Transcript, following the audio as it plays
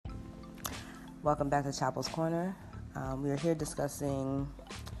Welcome back to Chapel's Corner. We are here discussing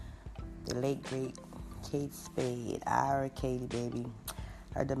the late, great Kate Spade, our Katie baby,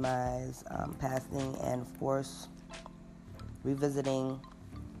 her demise, passing, and of course, revisiting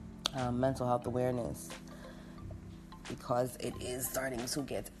mental health awareness because it is starting to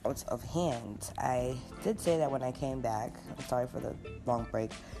get out of hand. I did say that when I came back, I'm sorry for the long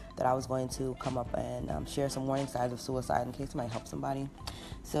break, that I was going to come up and share some warning signs of suicide in case it might help somebody.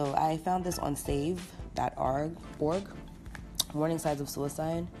 So I found this on save.org, warning signs of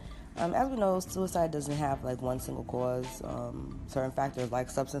suicide. As we know, suicide doesn't have like one single cause. Certain factors like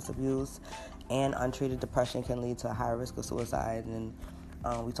substance abuse and untreated depression can lead to a higher risk of suicide. And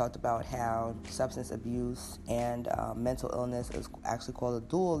we talked about how substance abuse and mental illness is actually called a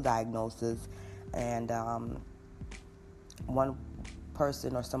dual diagnosis. And one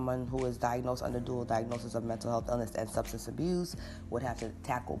person or someone who is diagnosed under dual diagnosis of mental health illness and substance abuse would have to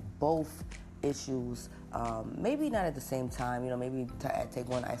tackle both issues, maybe not at the same time, maybe take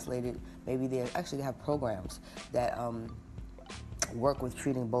one isolated. Maybe they actually have programs that work with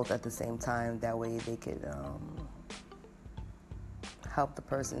treating both at the same time. That way they could help the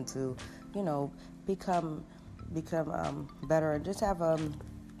person to, become better and just have a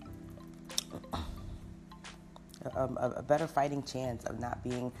better fighting chance of not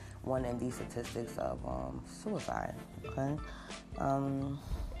being one in these statistics of suicide. Okay.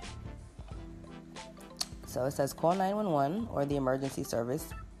 So it says call 911 or the emergency service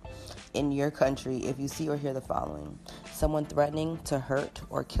in your country if you see or hear the following: someone threatening to hurt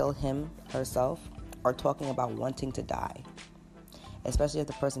or kill him, herself, or talking about wanting to die, especially if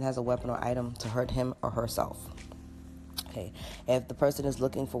the person has a weapon or item to hurt him or herself. Okay. If the person is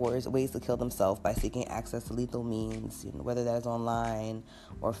looking for ways to kill themselves by seeking access to lethal means, whether that is online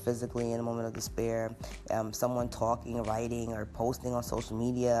or physically in a moment of despair, someone talking, writing, or posting on social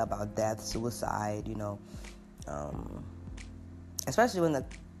media about death, suicide, especially when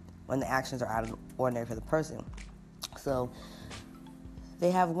the actions are out of the ordinary for the person. So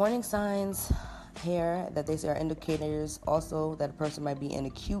they have warning signs here that they say are indicators also that a person might be in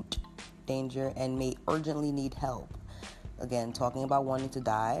acute danger and may urgently need help. Again, talking about wanting to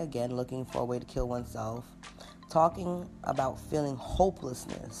die. Again, looking for a way to kill oneself. Talking about feeling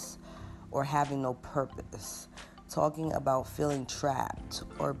hopelessness or having no purpose. Talking about feeling trapped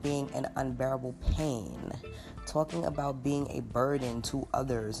or being in unbearable pain. Talking about being a burden to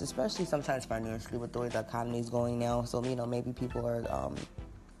others, especially sometimes financially with the way the economy is going now. So, maybe people are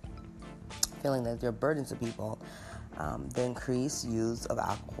feeling that they're burdens to people. The increased use of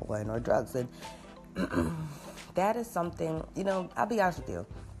alcohol and or drugs. And that is something, I'll be honest with you.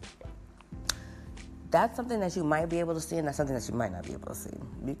 That's something that you might be able to see, and that's something that you might not be able to see.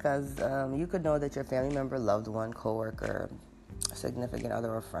 Because you could know that your family member, loved one, coworker, significant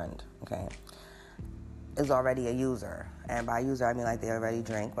other, or friend, okay, is already a user. And by user, I mean like they already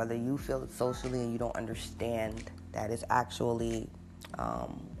drink. Whether you feel it socially and you don't understand that it's actually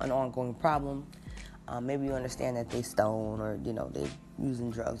an ongoing problem. Maybe you understand that they stone or, they're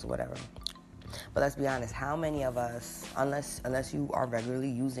using drugs or whatever. But let's be honest, how many of us, unless you are regularly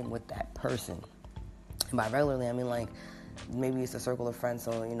using with that person, and by regularly, I mean like maybe it's a circle of friends,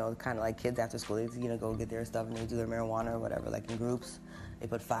 so, kind of like kids after school, they, go get their stuff and they do their marijuana or whatever, like in groups. They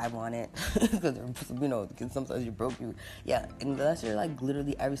put 5 on it because, sometimes you broke you. Yeah, unless you're like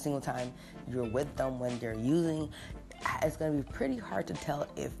literally every single time you're with them when they're using, it's going to be pretty hard to tell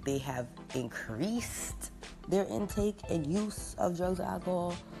if they have increased their intake and use of drugs or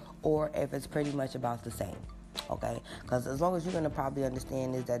alcohol, or if it's pretty much about the same, okay? Because as long as you're going to probably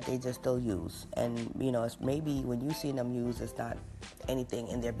understand is that they just still use. And, it's maybe when you see them use, it's not anything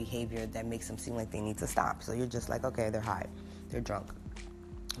in their behavior that makes them seem like they need to stop. So you're just like, okay, they're high, they're drunk.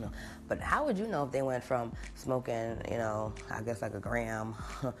 But how would you know if they went from smoking, I guess like a gram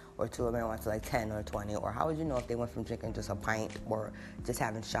or 2 of marijuana to like 10 or 20? Or how would you know if they went from drinking just a pint or just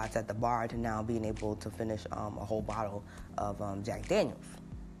having shots at the bar to now being able to finish a whole bottle of Jack Daniels?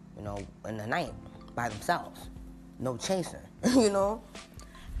 In the night by themselves. No chaser, You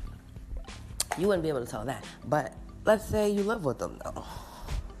wouldn't be able to tell that. But let's say you live with them, though.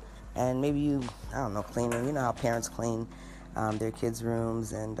 And maybe you, cleaning. You know how parents clean their kids'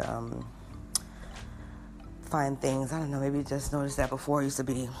 rooms and find things. I don't know, maybe you just noticed that before it used to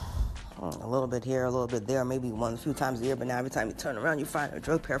be a little bit here, a little bit there, maybe a few times a year. But now every time you turn around, you find a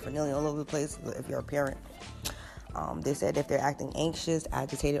drug paraphernalia all over the place if you're a parent. They said if they're acting anxious,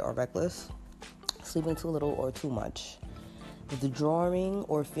 agitated, or reckless, sleeping too little or too much, withdrawing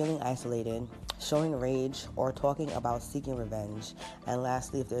or feeling isolated, showing rage, or talking about seeking revenge. And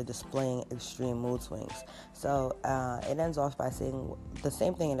lastly, if they're displaying extreme mood swings. So it ends off by saying the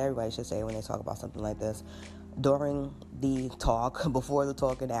same thing, and everybody should say when they talk about something like this during the talk, before the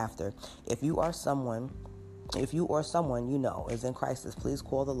talk, and after. If you or someone you know is in crisis, please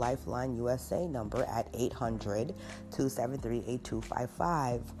call the Lifeline USA number at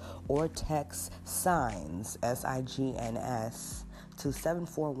 800-273-8255 or text SIGNS, SIGNS, to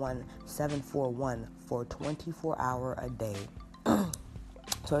 741-741 for 24-hour a day,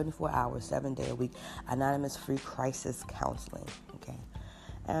 24 hours, 7 day a week, anonymous free crisis counseling. Okay.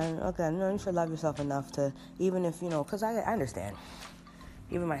 And okay, you should love yourself enough to, even if, because I understand.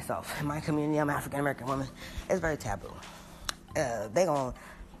 Even myself, in my community, I'm African-American woman, it's very taboo. First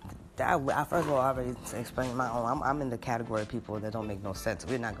of all, I already explained my own. I'm in the category of people that don't make no sense.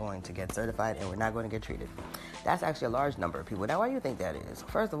 We're not going to get certified, and we're not going to get treated. That's actually a large number of people. Now, why do you think that is?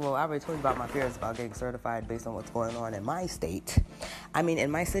 First of all, I already told you about my fears about getting certified based on what's going on in my state. I mean,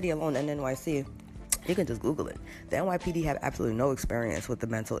 in my city alone, in NYC, you can just Google it. The NYPD have absolutely no experience with the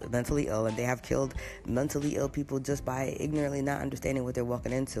mentally ill, and they have killed mentally ill people just by ignorantly not understanding what they're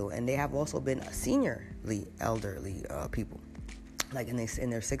walking into. And they have also been seniorly elderly people, like in their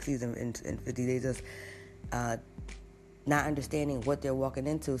 60s and 50s. They just not understanding what they're walking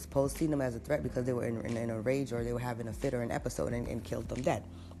into, supposed to see them as a threat because they were in a rage, or they were having a fit or an episode and killed them dead,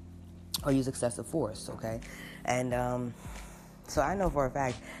 or use excessive force. Okay, and so I know for a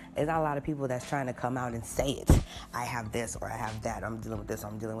fact there's not a lot of people that's trying to come out and say it. I have this or I have that. I'm dealing with this or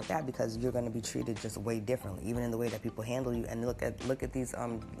I'm dealing with that, because you're going to be treated just way differently, even in the way that people handle you. And look at these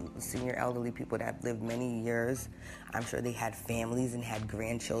senior elderly people that have lived many years. I'm sure they had families and had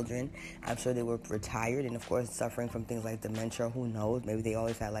grandchildren. I'm sure they were retired and, of course, suffering from things like dementia. Who knows? Maybe they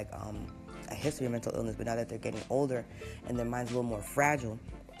always had a history of mental illness, but now that they're getting older and their mind's a little more fragile,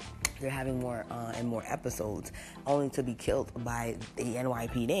 they're having more and more episodes, only to be killed by the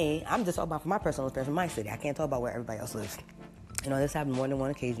NYPD. I'm just talking about from my personal experience in my city. I can't talk about where everybody else lives. This happened more than one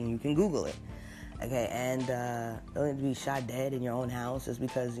occasion. You can Google it. Okay, and only to be shot dead in your own house just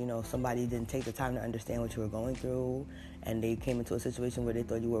because, somebody didn't take the time to understand what you were going through, and they came into a situation where they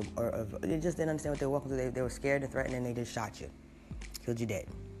thought you were, or they just didn't understand what they were walking through. They were scared and threatened, and they just shot you, killed you dead.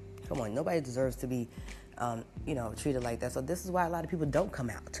 Come on, nobody deserves to be treated like that. So this is why a lot of people don't come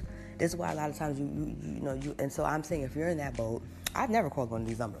out. This is why a lot of times you and so I'm saying, if you're in that boat, I've never called one of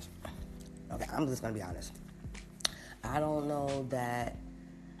these numbers. Okay, I'm just going to be honest. I don't know that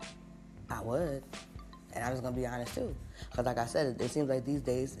I would, and I'm just going to be honest too. Because like I said, it seems like these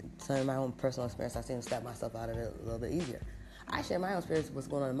days, in my own personal experience, I seem to step myself out of it a little bit easier. I share my own experience of what's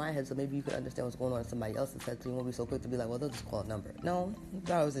going on in my head, so maybe you can understand what's going on in somebody else's head, so you won't be so quick to be like, well, they'll just call a number. No,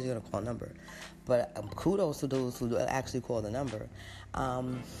 I always say you're going to call a number. But kudos to those who actually call the number.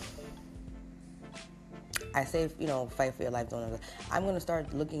 I say, fight for your life. I'm going to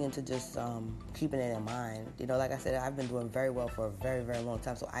start looking into just keeping it in mind. Like I said, I've been doing very well for a very, very long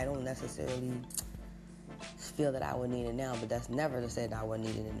time, so I don't necessarily feel that I would need it now, but that's never to say that I would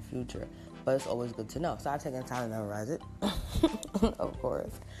need it in the future. But it's always good to know. So I've taken time to memorize it, of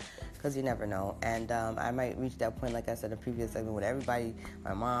course, because you never know. And I might reach that point, like I said in the previous segment, with everybody,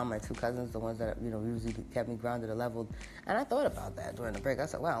 my mom, my two cousins, the ones that, usually kept me grounded or leveled. And I thought about that during the break. I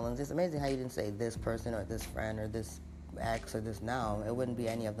said, wow, it's amazing how you didn't say this person or this friend or this ex or this now. It wouldn't be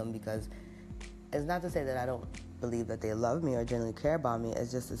any of them, because it's not to say that I don't believe that they love me or genuinely care about me.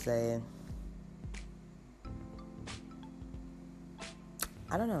 It's just to say,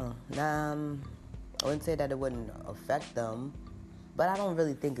 I don't know. I wouldn't say that it wouldn't affect them, but I don't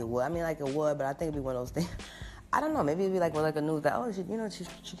really think it would. I mean, it would, but I think it'd be one of those things. I don't know. Maybe it'd be like a news that, oh, she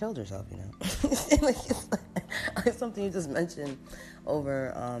killed herself, it's something you just mentioned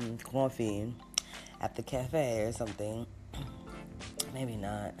over coffee at the cafe or something. Maybe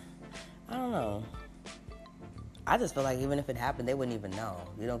not. I don't know. I just feel like even if it happened, they wouldn't even know,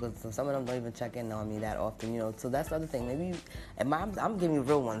 because some of them don't even check in on me that often, So that's the other thing. Maybe I'm giving you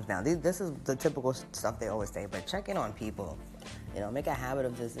real ones now. This is the typical stuff they always say, but check in on people. Make a habit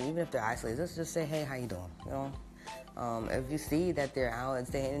of just, even if they're isolated, just say, hey, how you doing? If you see that they're out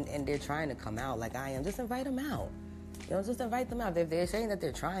and they're trying to come out like I am, just invite them out. Just invite them out. If they're saying that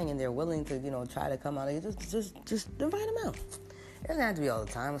they're trying and they're willing to, try to come out, just invite them out. It doesn't have to be all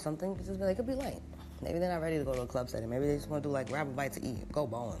the time or something. Just be like, it could be late. Maybe they're not ready to go to a club setting. Maybe they just want to do grab a bite to eat, go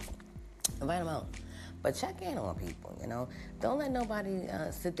bowling. Invite them out. But check in on people, Don't let nobody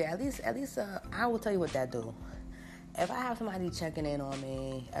sit there. At least, I will tell you what that do. If I have somebody checking in on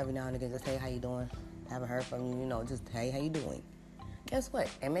me every now and again, just, hey, how you doing? Haven't heard from you, just, hey, how you doing? Guess what?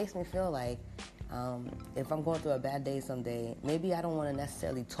 It makes me feel like If I'm going through a bad day someday, maybe I don't want to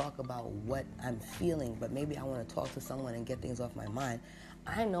necessarily talk about what I'm feeling, but maybe I want to talk to someone and get things off my mind.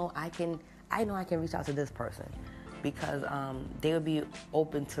 I know I can reach out to this person because they would be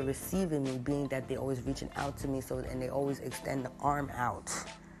open to receiving me, being that they're always reaching out to me, and they always extend the arm out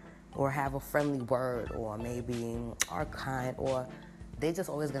or have a friendly word or maybe are kind, or they just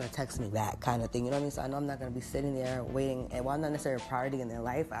always going to text me back kind of thing, you know what I mean? So I know I'm not going to be sitting there waiting, and while I'm not necessarily a priority in their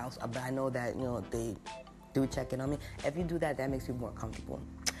life, but I know that, they do check in on me. If you do that, that makes you more comfortable.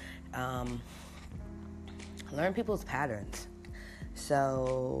 Learn people's patterns.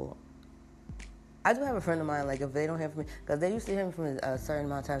 So I do have a friend of mine, like, if they don't hear from me, because they used to hear me from a certain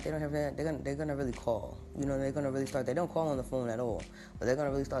amount of time, if they don't hear from me, they're gonna really call. They're gonna really start. They don't call on the phone at all, but they're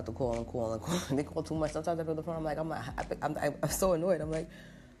gonna really start to call and call and call. They call too much. Sometimes I pick up the phone. I'm so annoyed. I'm like,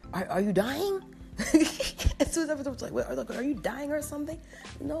 are you dying? As soon as everyone's like, are you dying or something?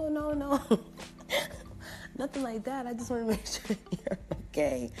 No. Nothing like that. I just want to make sure you're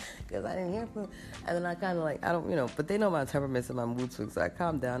okay, because I didn't hear from you. And then I kind of like, I don't, but they know my temperaments and my mood swings, so I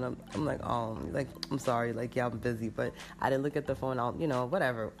calm down. I'm like, I'm sorry, like, yeah, I'm busy, but I didn't look at the phone.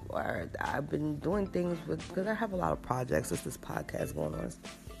 Whatever. Or I've been doing things because I have a lot of projects. There's this podcast going on.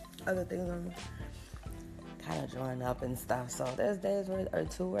 Other things I'm kind of drawing up and stuff. So there's days or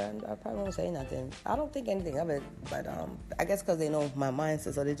two where I probably won't say nothing. I don't think anything of it, but I guess because they know my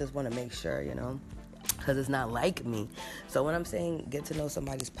mindset, so they just want to make sure, because it's not like me. So when I'm saying get to know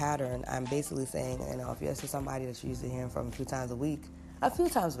somebody's pattern, I'm basically saying, if you're somebody that you're used to hearing from a few times a week,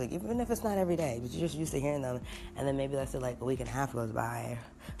 even if it's not every day, but you're just used to hearing them, and then maybe let's say like a week and a half goes by,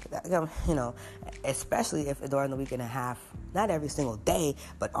 especially if during the week and a half, not every single day,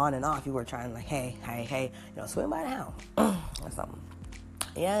 but on and off, you were trying like, hey, swing by the house or something.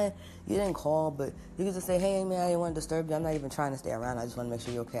 Yeah, you didn't call, but you could just say, hey, man, I didn't want to disturb you. I'm not even trying to stay around. I just want to make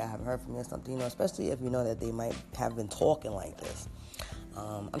sure you're okay. I haven't heard from you or something, especially if you know that they might have been talking like this.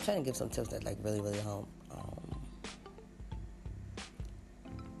 I'm trying to give some tips that, like, really, really help.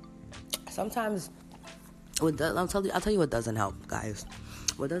 Sometimes, I'll tell you what doesn't help, guys.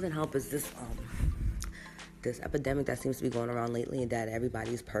 What doesn't help is this epidemic that seems to be going around lately, that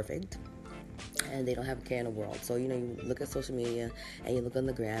everybody's perfect and they don't have a care in the world. So, you look at social media and you look on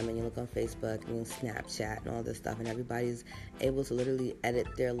the gram and you look on Facebook and you Snapchat and all this stuff, and everybody's able to literally edit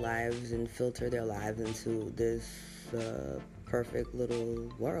their lives and filter their lives into this perfect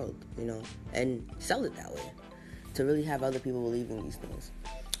little world, and sell it that way to really have other people believing these things.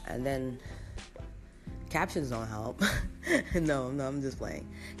 And then captions don't help. No, I'm just playing.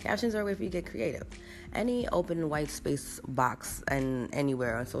 Captions are a way for you to get creative. Any open white space box and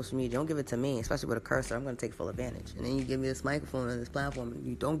anywhere on social media, don't give it to me, especially with a cursor. I'm going to take full advantage. And then you give me this microphone and this platform, and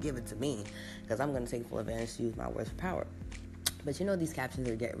you don't give it to me, because I'm going to take full advantage to use my words for power. But these captions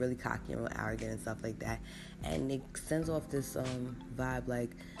are get really cocky and arrogant and stuff like that, and it sends off this vibe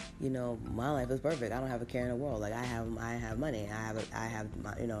like, my life is perfect. I don't have a care in the world. Like, I have money. I have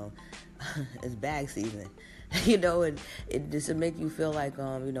my, it's bag season, and it just to make you feel like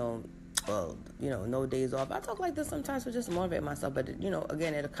no days off. I talk like this sometimes for just to motivate myself, but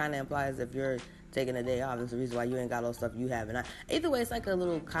again, it kind of implies if you're taking a day off, there's a reason why you ain't got all the stuff you have. And either way, it's like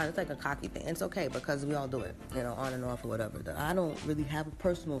it's like a cocky thing. It's okay, because we all do it, on and off or whatever. I don't really have a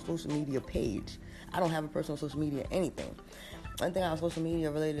personal social media page. I don't have a personal social media anything. One thing on social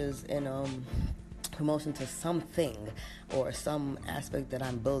media related is in promotion to something or some aspect that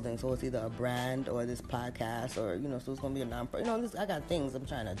I'm building. So it's either a brand or this podcast or, so it's going to be a non-profit. I got things I'm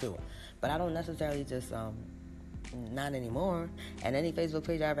trying to do. But I don't necessarily just, not anymore. And any Facebook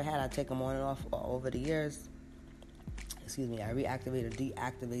page I ever had, I take them on and off over the years. I reactivate or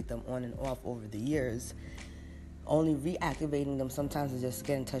deactivate them on and off over the years. Only reactivating them sometimes is just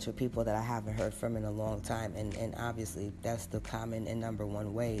get in touch with people that I haven't heard from in a long time. And obviously, that's the common and number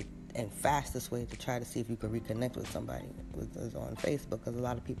one way and fastest way to try to see if you can reconnect with somebody is on Facebook, because a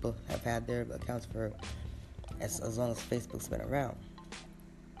lot of people have had their accounts for as long as Facebook's been around.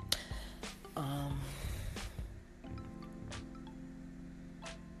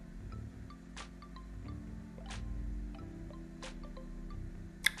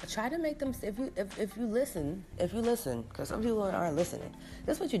 Try to make them, if you listen, because some people aren't listening.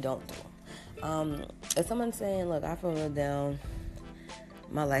 That's what you don't do. If someone's saying, look, I feel real down,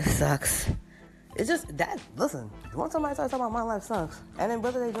 my life sucks, it's just that, listen, once somebody starts talking about my life sucks, and then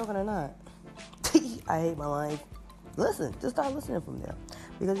whether they're joking or not, I hate my life, listen, just start listening from there.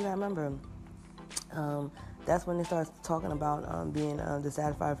 Because you gotta remember, That's when they start talking about being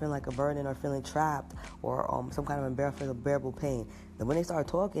dissatisfied, feeling like a burden, or feeling trapped, or some kind of unbearable pain. Then when they start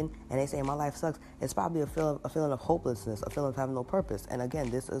talking and they say my life sucks, it's probably a feeling of hopelessness, a feeling of having no purpose. And again,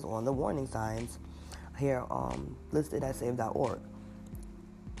 this is on the warning signs here listed at save.org.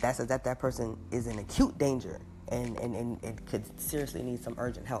 That says that person is in acute danger and could seriously need some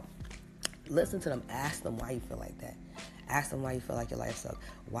urgent help. Listen to them. Ask them why you feel like that. Ask them why you feel like your life sucks.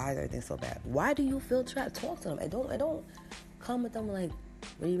 Why is everything so bad? Why do you feel trapped? Talk to them. And don't come with them like,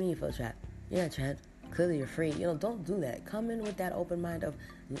 what do you mean you feel trapped? You're not trapped. Clearly you're free. Don't do that. Come in with that open mind of,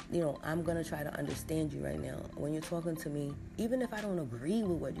 I'm going to try to understand you right now. When you're talking to me, even if I don't agree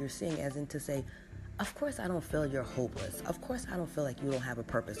with what you're saying, as in to say, of course I don't feel you're hopeless. Of course I don't feel like you don't have a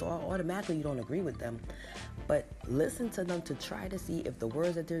purpose, or automatically you don't agree with them. But listen to them to try to see if the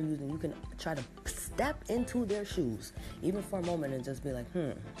words that they're using, you can try to step into their shoes, even for a moment, and just be like,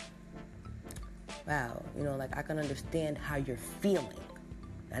 wow, like I can understand how you're feeling.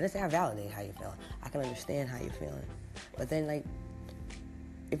 I didn't say I validate how you're feeling. I can understand how you're feeling. But then, like,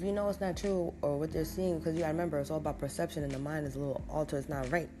 if you know it's not true or what they're seeing, because you gotta remember, it's all about perception, and the mind is a little altered. It's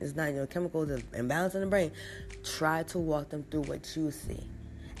not right. It's not, chemicals are imbalanced in the brain. Try to walk them through what you see,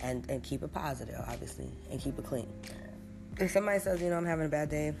 and keep it positive, obviously, and keep it clean. If somebody says, I'm having a bad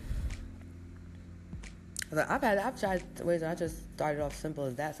day, I've tried ways that I just started off simple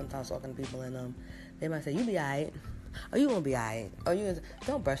as that. Sometimes talking to people, and they might say, "You be alright," or "You gonna be alright," or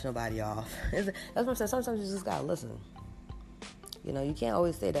don't brush nobody off. That's what I'm saying. Sometimes you just gotta listen. You can't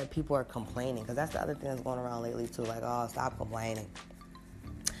always say that people are complaining, because that's the other thing that's going around lately too. Like, oh, stop complaining.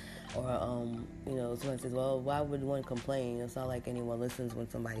 Or, someone says, well, why would one complain? It's not like anyone listens when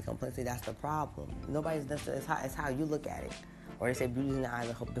somebody complains. See, that's the problem. Nobody's necessarily, it's how you look at it. Or they say beauty is in the eye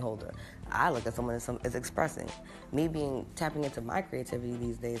of the beholder. I look at someone as expressing. Me tapping into my creativity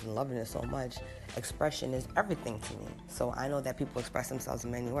these days and loving it so much, expression is everything to me. So I know that people express themselves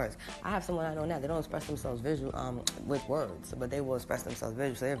in many words. I have someone I know now, they don't express themselves with words, but they will express themselves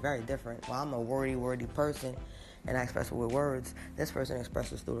visually. So they're very different. While I'm a wordy person, and I express it with words, this person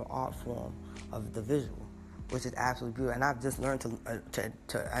expresses through the art form of the visual, which is absolutely beautiful. And I've just learned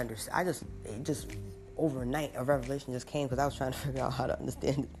to understand. Just overnight, a revelation just came, because I was trying to figure out how to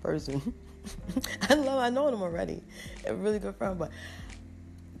understand this person. I know them already. A really good friend, but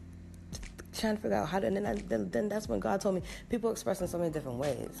trying to figure out how to, and then that's when God told me people express in so many different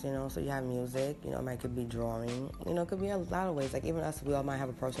ways, so you have music, it could be drawing, it could be a lot of ways. Like, even us, we all might have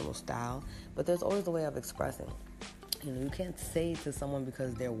a personal style, but there's always a way of expressing. You can't say to someone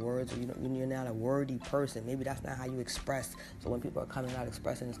because their words, or you're not a wordy person. Maybe that's not how you express. So when people are coming out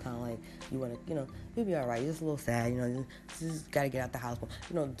expressing, it's kind of like you want to, you'll be all right. You're just a little sad, you just got to get out the house.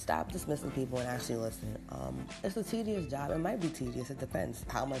 Stop dismissing people and actually listen. It's a tedious job. It might be tedious. It depends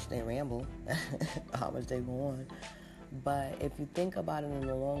how much they ramble, how much they go on. But if you think about it in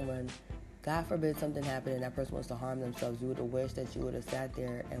the long run, God forbid something happened and that person wants to harm themselves, you would have wished that you would have sat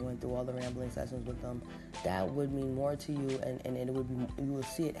there and went through all the rambling sessions with them. That would mean more to you, and it would be, you would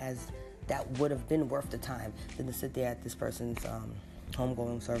see it as that would have been worth the time than to sit there at this person's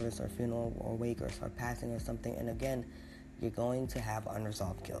homegoing service or funeral or wake or passing or something. And again, you're going to have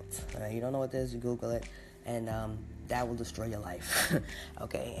unresolved guilt. Right? You don't know what it is, you Google it, and that will destroy your life.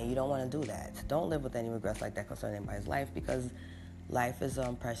 Okay, and you don't want to do that. Don't live with any regrets like that concerning anybody's life, because life is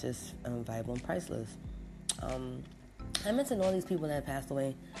precious and valuable and priceless. I mentioned all these people that passed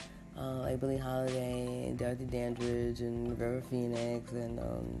away, like Billie Holiday, and Dorothy Dandridge, and River Phoenix,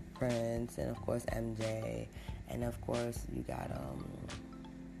 and Prince, and of course MJ, and of course you got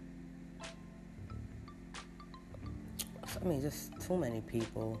just too many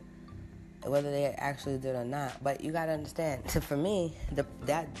people, whether they actually did or not. But you gotta understand, for me,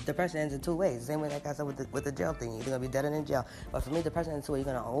 that depression ends in two ways. The same way, like I said, with the jail thing, you're gonna be dead in jail. But for me, depression ends in two ways.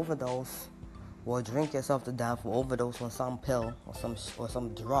 You're gonna overdose, or drink yourself to death, or overdose on some pill or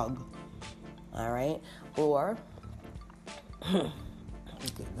some drug. All right, or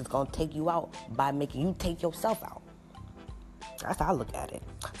it's gonna take you out by making you take yourself out. That's how I look at it.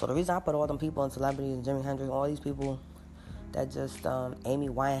 So the reason I put all them people and celebrities and Jimi Hendrix, all these people that just, Amy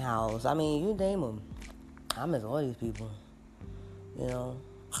Winehouse, you name them. I miss all these people.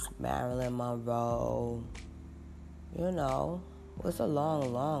 Marilyn Monroe. It's a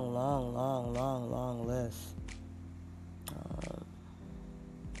long, long, long, long, long, long list.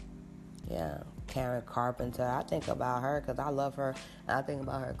 Karen Carpenter. I think about her because I love her. And I think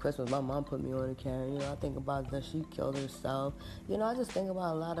about her at Christmas. My mom put me on to Karen. I think about that she killed herself. I just think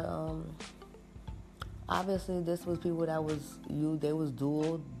about a lot of, obviously, this was people that they was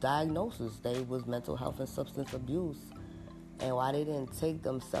dual diagnosis. They was mental health and substance abuse. And why they didn't take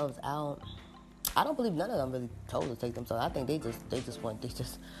themselves out, I don't believe none of them really told to take themselves. I think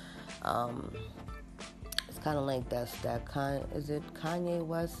um, it's kind of like is it Kanye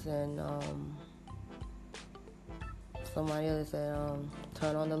West and somebody else said,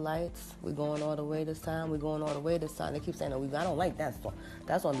 turn on the lights. We're going all the way this time. We're going all the way this time. They keep saying that. I don't like that song.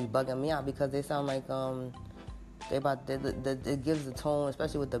 That song be bugging me out because they sound like it gives the tone,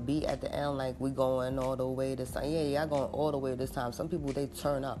 especially with the beat at the end, like we going all the way this time. Yeah, going all the way this time. Some people, they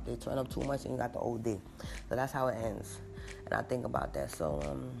turn up too much and you got the OD. So that's how it ends. And I think about that. So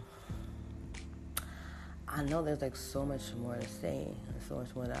I know there's like so much more to say, so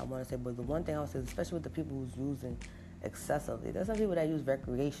much more that I want to say, but the one thing I would say, especially with the people who's using excessively, there's some people that use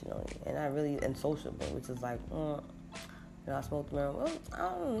recreationally and socially, which is like, I smoked marijuana. Well, I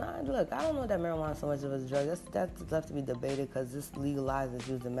don't know. Look, I don't know that marijuana is so much of a drug. That's left to be debated because this legalizes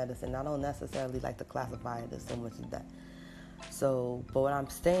using medicine. I don't necessarily like to classify it as so much as that. So, but what I'm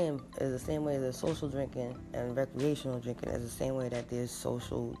saying is the same way there's social drinking and recreational drinking is the same way that there's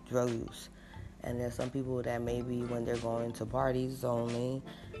social drug use. And there's some people that maybe when they're going to parties only,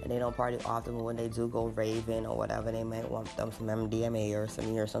 and they don't party often, but when they do go raving or whatever, they might want them some MDMA or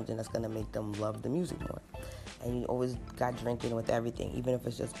something that's going to make them love the music more. And you always got drinking with everything, even if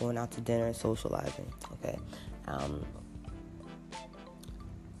it's just going out to dinner and socializing, okay?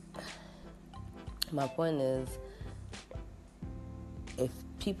 My point is, if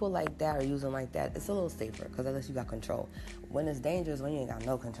people like that are using like that, it's a little safer, because at least you got control. When it's dangerous, when you ain't got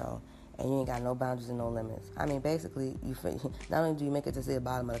no control, and you ain't got no boundaries and no limits. I mean, basically, not only do you make it to see the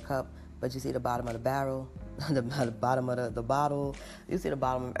bottom of the cup, but you see the bottom of the barrel, the bottom of the bottle. You see the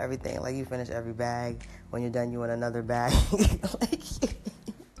bottom of everything. Like, you finish every bag. When you're done, you want another bag. The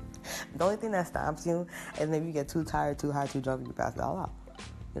only thing that stops you is maybe you get too tired, too high, too drunk, and you pass it all out.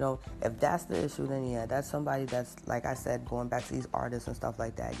 If that's the issue, then yeah, that's somebody that's, like I said, going back to these artists and stuff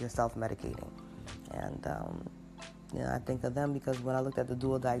like that, you're self-medicating. And, I think of them because when I looked at the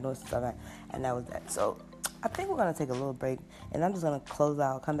dual diagnosis of it, and that was that. So I think we're going to take a little break, and I'm just going to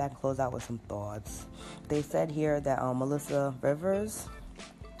come back and close out with some thoughts. They said here that Melissa Rivers,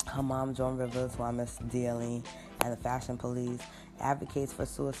 her mom, Joan Rivers, who I miss dearly, and the Fashion Police, advocates for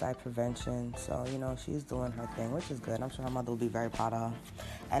suicide prevention. So, she's doing her thing, which is good. I'm sure her mother will be very proud of her.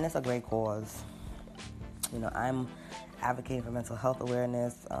 And it's a great cause. I'm advocating for mental health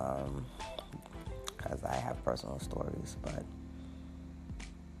awareness, because I have personal stories, but,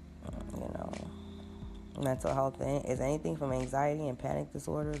 mental health is anything from anxiety and panic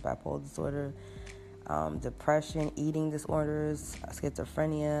disorders, bipolar disorder, depression, eating disorders,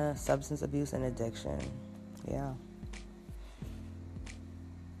 schizophrenia, substance abuse, and addiction. Yeah.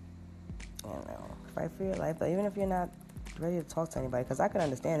 Fight for your life, but even if you're not ready to talk to anybody, because I can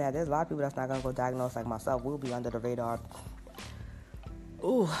understand that. There's a lot of people that's not going to go diagnosed like myself. We'll be under the radar.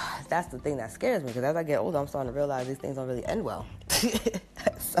 Ooh, that's the thing that scares me, because as I get older, I'm starting to realize these things don't really end well.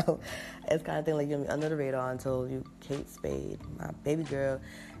 So it's kind of thing like you're going to be under the radar until you Kate Spade, my baby girl,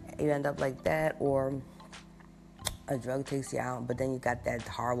 you end up like that, or a drug takes you out, but then you got that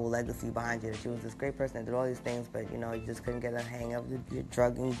horrible legacy behind you that she was this great person that did all these things, but you just couldn't get a hang of your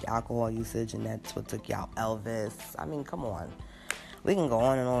drug and alcohol usage, and that's what took you out. Elvis, I mean, come on. We can go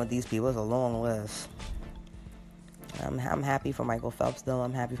on and on with these people. It's a long list. I'm happy for Michael Phelps, though.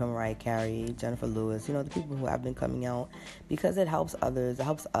 I'm happy for Mariah Carey, Jennifer Lewis, the people who have been coming out, because it helps others, it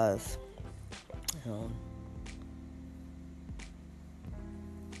helps us.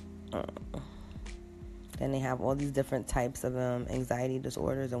 Then they have all these different types of anxiety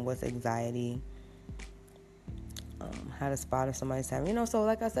disorders and what's anxiety, how to spot if somebody's having, so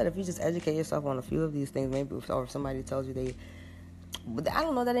like I said, if you just educate yourself on a few of these things, maybe if somebody tells you but I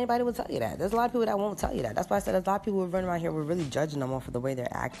don't know that anybody would tell you that. There's a lot of people that won't tell you that. That's why I said there's a lot of people who are running around here, we're really judging them off of the way they're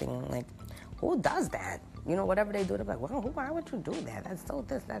acting. Like, who does that? Whatever they do, they're like, well, why would you do that? That's so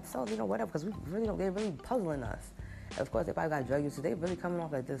whatever, because they're really puzzling us. And of course, they probably got drug use, so they're really coming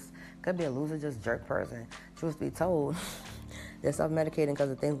off like this, could be a loser, just jerk person. Truth be told, they're self-medicating because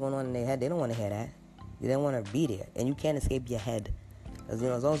of things going on in their head. They don't want to hear that. They don't want to be there, and you can't escape your head. Because,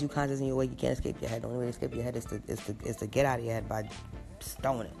 as long as you're conscious in your way, you can't escape your head. The only way to escape your head is to get out of your head by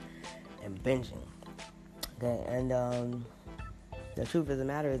stoning and binging. Okay, and the truth of the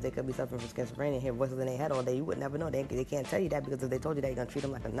matter is they could be suffering from schizophrenia and hear voices in their head all day. You would never know. They can't tell you that, because if they told you that, you're going to treat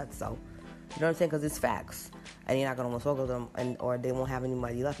them like a nutso. You know what I'm saying? Because it's facts. And you're not going to want to talk with them, or they won't have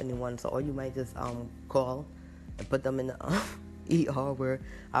anybody left, anyone. So, or you might just call and put them in the ER, where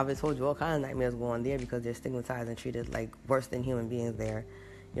I've been told you all kinds of nightmares go on there, because they're stigmatized and treated like worse than human beings there.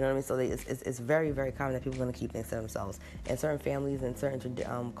 You know what I mean? So it's very, very common that people are going to keep things to themselves. And certain families and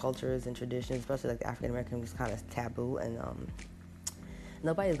certain cultures and traditions, especially like the African American, is kind of taboo. And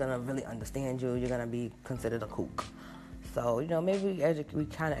nobody's gonna really understand you. You're gonna be considered a kook. So, maybe we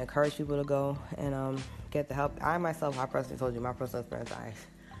kind of encourage people to go and get the help. I personally told you my personal experience.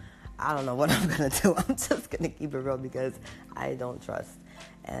 I don't know what I'm gonna do. I'm just gonna keep it real because I don't trust.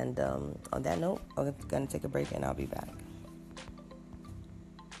 And on that note, I'm gonna take a break and I'll be back.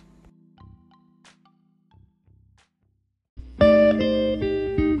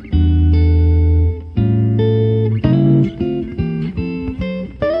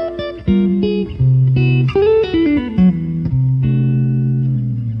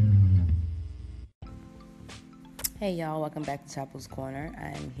 Hey y'all, welcome back to Chapel's Corner.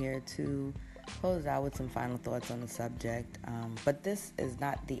 I'm here to close out with some final thoughts on the subject. But this is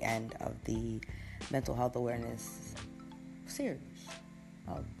not the end of the mental health awareness series.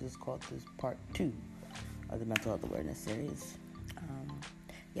 I'll just call this part 2 of the mental health awareness series.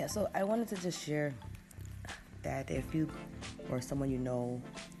 So I wanted to just share that if you or someone you know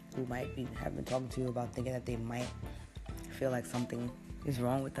who have been talking to you about thinking that they might feel like something is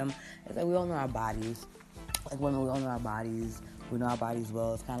wrong with them, it's like we all know our bodies. Like women, we all know our bodies. We know our bodies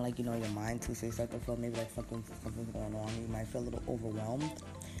well. It's kind of like, your mind too. So you start to feel maybe like something's going on. You might feel a little overwhelmed.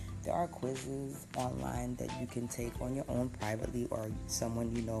 There are quizzes online that you can take on your own privately, or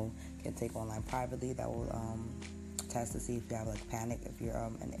someone you know can take online privately that will test to see if you have like panic, if you're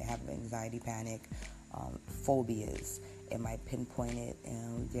and have anxiety, panic, phobias. It might pinpoint it.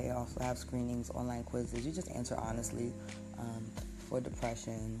 And they also have screenings, online quizzes. You just answer honestly for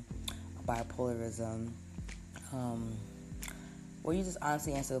depression, bipolarism. Where you just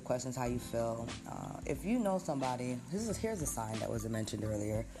honestly answer the questions how you feel. If you know somebody, here's a sign that wasn't mentioned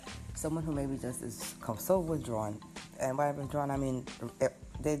earlier. Someone who maybe just is so withdrawn, and by withdrawn I mean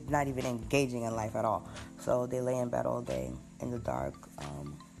they're not even engaging in life at all. So they lay in bed all day in the dark,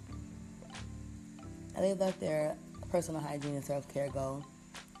 and they let their personal hygiene and self-care go.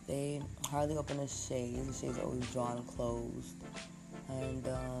 They hardly open the shades. The shades are always drawn and closed, and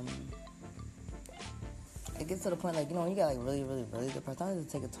it gets to the point, when you get, really, really, really depressed, not only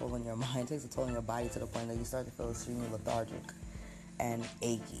does it take a toll on your mind, it takes a toll on your body to the point that you start to feel extremely lethargic and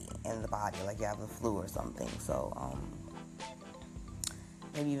achy in the body, like you have the flu or something. So,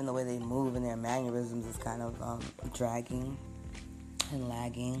 maybe even the way they move and their mannerisms is kind of dragging and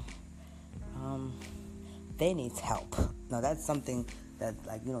lagging. They need help. Now, that's something that,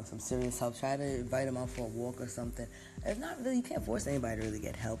 some serious help. Try to invite them out for a walk or something. It's not really, you can't force anybody to really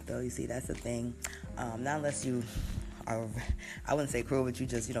get help, though. You see, that's the thing. Not unless you are, I wouldn't say cruel, but you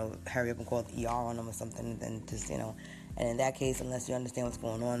just, hurry up and call the ER on them or something, and then just, and in that case, unless you understand what's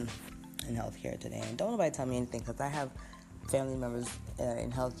going on in healthcare today. And don't nobody tell me anything, because I have family members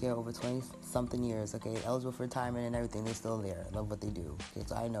in healthcare over 20-something years, okay, eligible for retirement and everything. They're still there. I love what they do, okay,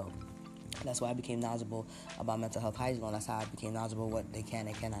 so I know. And that's why I became knowledgeable about mental health hygiene. That's how I became knowledgeable what they can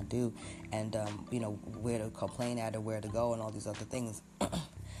and cannot do, and where to complain at or where to go and all these other things.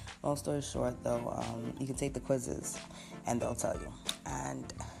 Long story short, though, you can take the quizzes, and they'll tell you.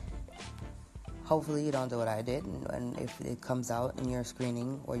 And hopefully, you don't do what I did. And if it comes out in your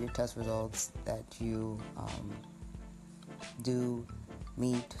screening or your test results that you do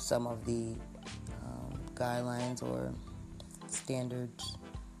meet some of the guidelines or standards,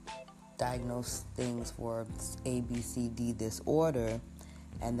 diagnose things for ABCD disorder,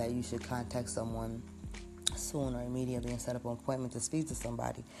 and that you should contact someone soon or immediately and set up an appointment to speak to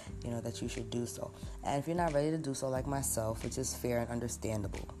somebody, that you should do so. And if you're not ready to do so, like myself, which is fair and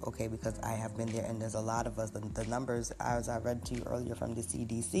understandable, okay, because I have been there, and there's a lot of us. The numbers, as I read to you earlier from the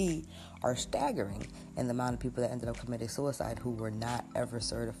CDC, are staggering in the amount of people that ended up committing suicide who were not ever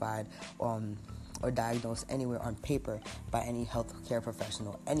certified or diagnosed anywhere on paper by any healthcare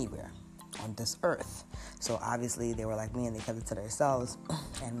professional anywhere on this earth. So obviously they were like me and they kept it to themselves,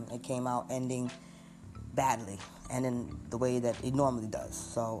 and it came out ending badly and in the way that it normally does.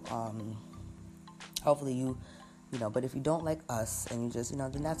 So hopefully you but if you don't like us and you just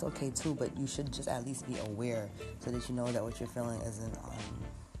then that's okay too, but you should just at least be aware so that you know that what you're feeling isn't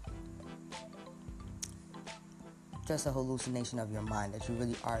just a hallucination of your mind, that you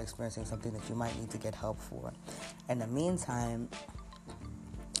really are experiencing something that you might need to get help for. In the meantime,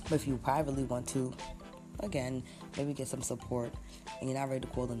 if you privately want to, again, maybe get some support, and you're not ready to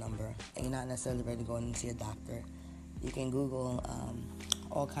call the number, and you're not necessarily ready to go in and see a doctor, you can Google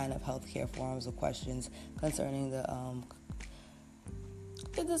all kind of healthcare forums or questions concerning the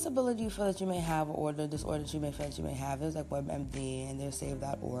disability you feel that you may have, or the disorder that you may feel that you may have. There's like WebMD, and there's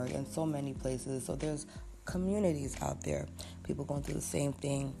Save.org, and so many places. So there's communities out there, people going through the same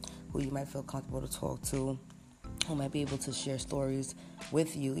thing, who you might feel comfortable to talk to, who might be able to share stories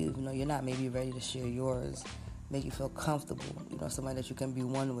with you, even though you're not maybe ready to share yours. make you feel comfortable, somebody that you can be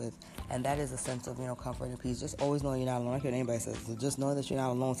one with. And that is a sense of, comfort and peace. Just always knowing you're not alone. I don't care what anybody says. So just knowing that you're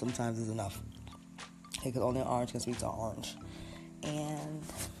not alone sometimes is enough. Because only an orange can speak to an orange. And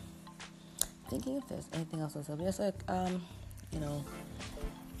thinking if there's anything else to say. Just like,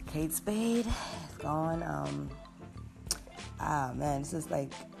 Kate Spade is gone. Man, this is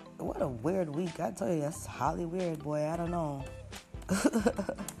like, what a weird week. I tell you, that's highly weird, boy. I don't know.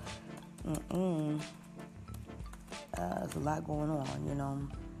 There's a lot going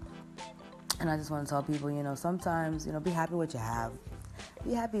on, And I just want to tell people, sometimes, be happy with what you have.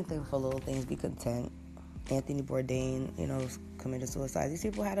 Be happy and thankful for little things. Be content. Anthony Bourdain, committed suicide. These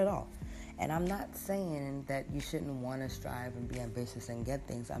people had it all. And I'm not saying that you shouldn't want to strive and be ambitious and get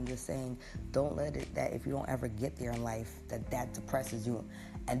things. I'm just saying don't let it, that if you don't ever get there in life, that depresses you.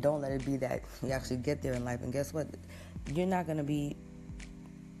 And don't let it be that you actually get there in life. And guess what? You're not going to be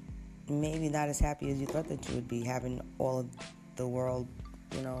maybe not as happy as you thought that you would be, having all of the world,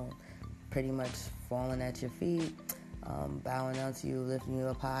 pretty much falling at your feet, bowing down to you, lifting you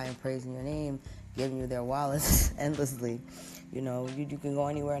up high and praising your name, giving you their wallets endlessly. You can go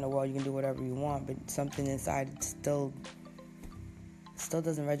anywhere in the world, you can do whatever you want, but something inside still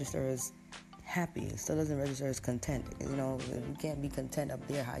doesn't register as happy. It still doesn't register as content. If you can't be content up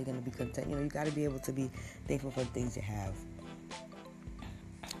there, how are you going to be content? You got to be able to be thankful for the things you have.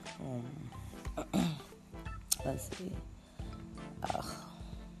 Let's see.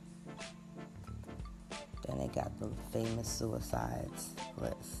 Then they got the famous suicides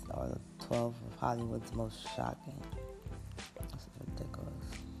list, or the 12 of Hollywood's most shocking. This is ridiculous.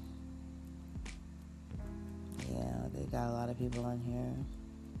 Yeah, they got a lot of people on here.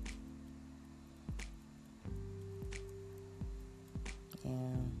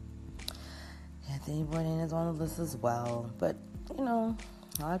 Yeah, Anthony Bourdain is on the list as well. But, a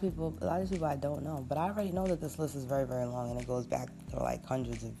lot of people I don't know. But I already know that this list is very, very long, and it goes back to like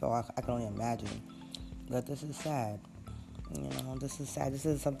hundreds of, I can only imagine. But this is sad. This is sad. This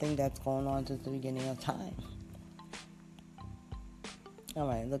is something that's going on since the beginning of time. All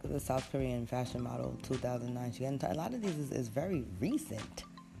right, look at the South Korean fashion model, 2009. A lot of these is very recent.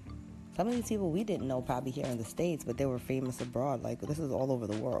 Some of these people we didn't know probably here in the States, but they were famous abroad. Like, this is all over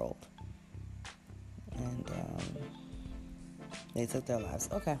the world. And they took their lives.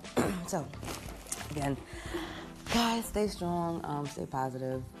 Okay, so, again, guys, stay strong, stay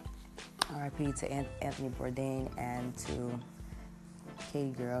positive. R.I.P. to Anthony Bourdain and to Katie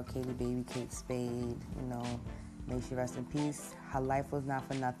Girl, Katie Baby, Kate Spade. May she rest in peace. Her life was not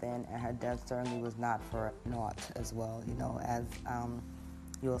for nothing, and her death certainly was not for naught as well. As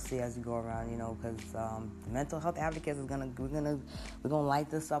you'll see as you go around, because the mental health advocates we're gonna light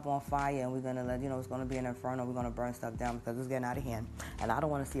this up on fire, and we're gonna let it's gonna be an inferno. We're gonna burn stuff down because it's getting out of hand, and I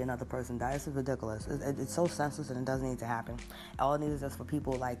don't want to see another person die. This is ridiculous. It's so senseless, and it doesn't need to happen. All it needs is just for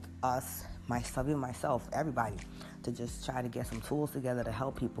people like us, myself, everybody, to just try to get some tools together to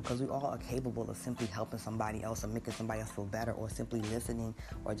help people, because we all are capable of simply helping somebody else or making somebody else feel better, or simply listening,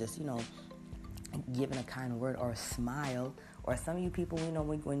 or just giving a kind word or a smile. Or some of you people,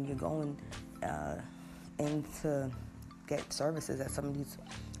 when you're going in to get services at some of these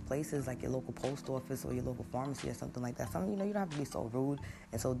places, like your local post office or your local pharmacy or something like that, some of you don't have to be so rude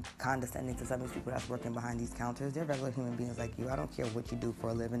and so condescending to some of these people that's working behind these counters. They're regular human beings like you. I don't care what you do for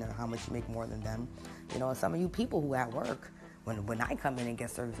a living or how much you make more than them. And some of you people who at work, when I come in and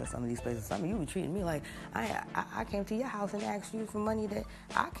get service at some of these places, some of you be treating me like I came to your house and asked you for money that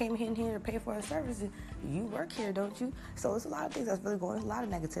I came in here to pay for a service. You work here, don't you? So it's a lot of things that's really going on. There's a lot of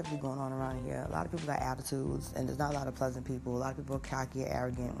negativity going on around here. A lot of people got attitudes, and there's not a lot of pleasant people. A lot of people are cocky,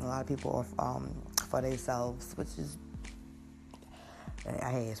 arrogant, and a lot of people are for themselves, which is,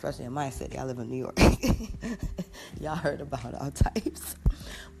 hey, especially in my city. I live in New York. Y'all heard about our types.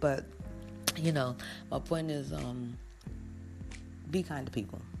 But, my point is, be kind to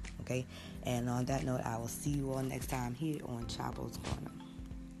people, okay? And on that note, I will see you all next time here on Chabo's Corner.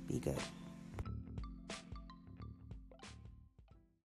 Be good.